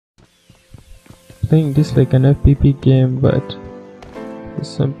playing this like an FPP game, but there's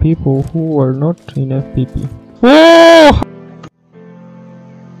some people who are not in FPP. Oh!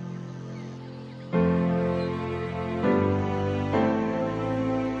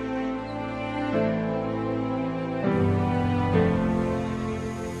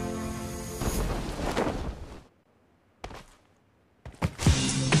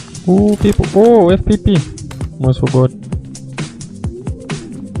 Oh, people! Oh, FPP! Almost forgot.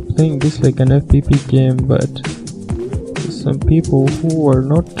 Playing this like an FPP game, but there's some people who are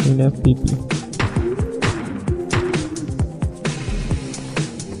not in FPP.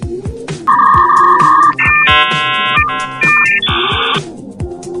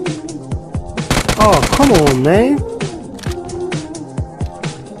 Oh, come on, man!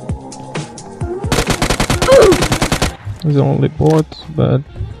 There's only bots, but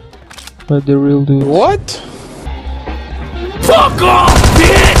the real dudes. What? Fuck off,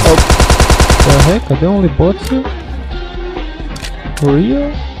 bitch! Oh, the heck? Are they only bots here? For real?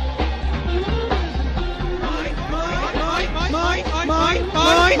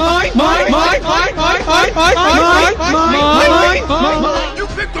 You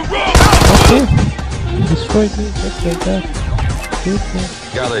picked the wrong. Okay. Destroyed me just like that. Good.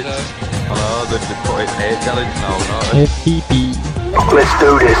 Garage. Oh no, they just put it in garage now, no? FPP. Let's do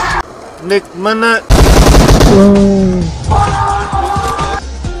this. Nick, mana. Whoa.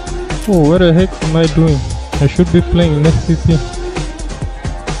 Oh, what the heck am I doing? I should be playing in FPP.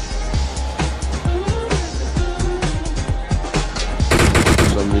 For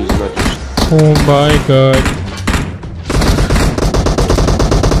some reason I just... Oh my god.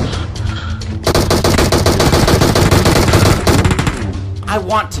 I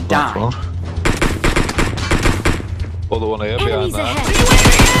want to die. Other one here behind that.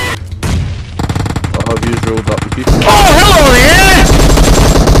 Oh, have you rolled up the people? Oh, hello there!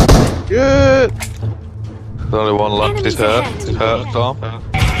 Good! There's only one left. He's hurt. He's hurt, Storm.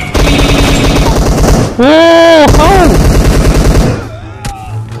 Oh, how?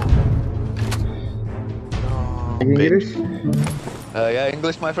 English? Yeah,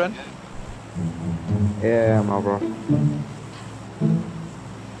 English, my friend. Yeah, my bro.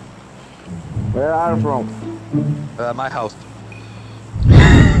 Where are you from? My house.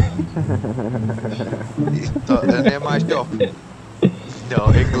 Near my shop.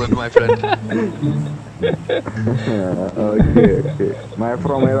 No, England, my friend. Okay. My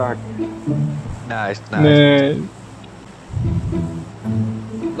from Iraq. Nice. Nah.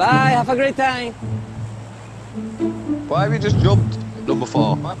 Bye, have a great time. Why have you just jumped, number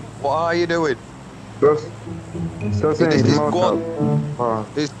 4? What are you doing? Just saying, This squad.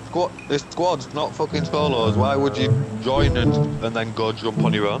 squad. This squad's not fucking solos. Why would you join and then go jump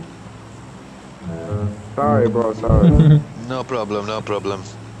on your own? Sorry, bro, sorry. No problem.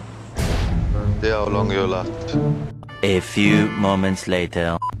 See how long you last. A few moments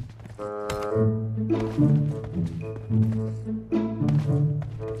later.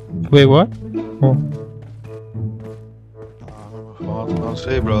 Wait, what? Oh. I'll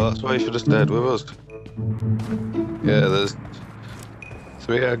see, bro. That's why you should have stayed with us. Yeah, there's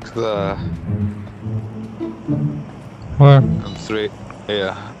 3 eggs there. Where? And 3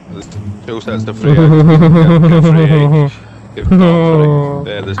 here. There's 2 sets of 3 eggs. Get 3 each. If not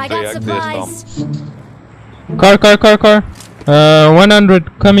 3. Yeah, there's 3 eggs here, Storm. Car.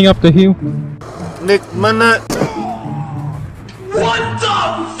 100 coming up the hill. Nick, mana. What the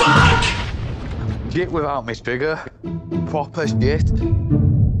fuck? Shit without me, Spigger. Proper shit.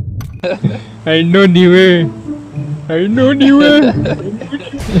 I know the way. Do you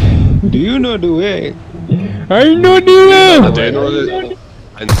know the way? I know the way.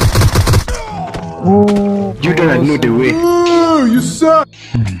 Oh, you don't know the way. Oh, you suck!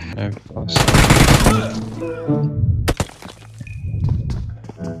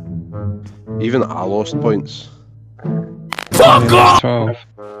 Even I lost points. Fuck off! 12.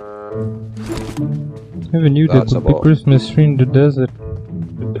 Never knew there That's could be about- Christmas tree in the desert.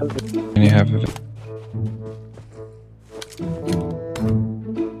 And you have it.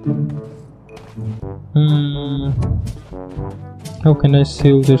 How can I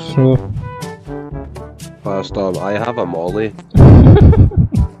seal this rope? Firestorm, I have a molly.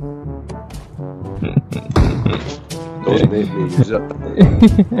 Don't make me use it.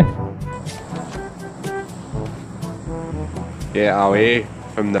 Get away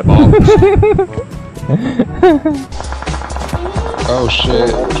from the box. Oh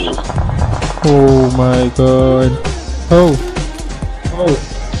shit. Oh my god. Oh.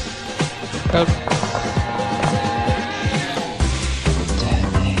 Help.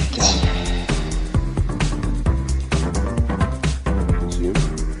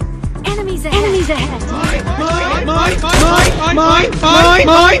 Enemies Enemies ahead!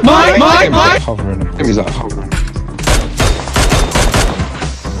 Hovering. Enemies are hovering.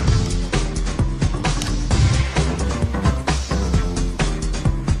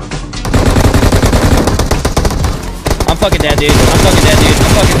 I'm fucking dead, dude. I'm fucking dead, dude. I'm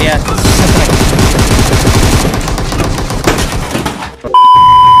fucking dead.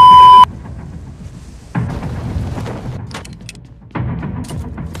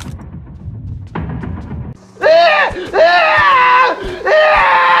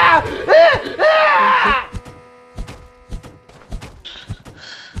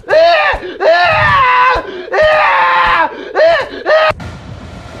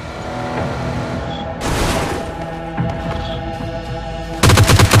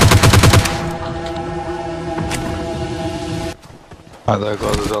 Right, there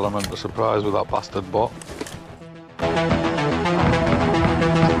goes his element of surprise with that bastard bot.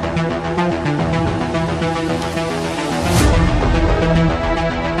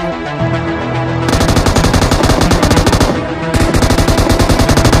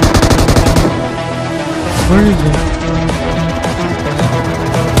 Where is he?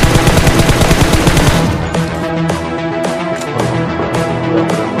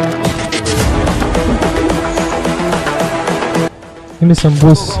 Give me some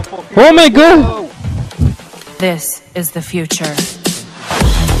boost. Oh my god! This is the future.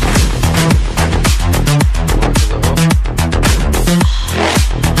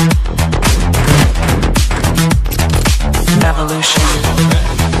 Revolution.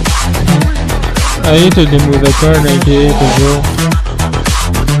 I hit him with a car 98 as well.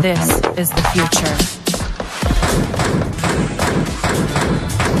 This is the future.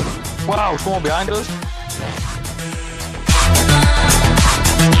 Wow, someone behind us.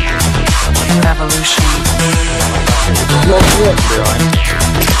 Revolution.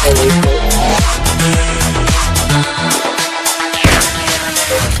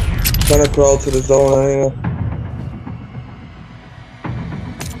 Trying to crawl to the zone anyway.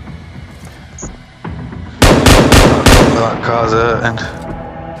 That car's hurting.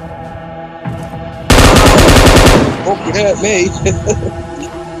 Fucking hurt me.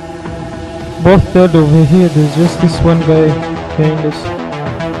 Both dead over here, there's just this one guy behind us.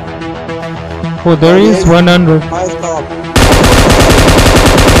 Oh, there is 100. Firestorm.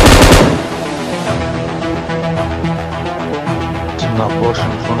 It's in that bush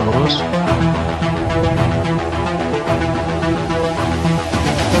in front of us.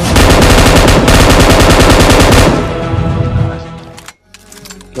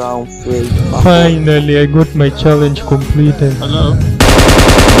 Round 3. Finally, I got my challenge completed. Hello.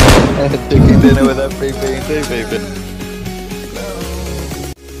 Chicken dinner with FPP and TPP.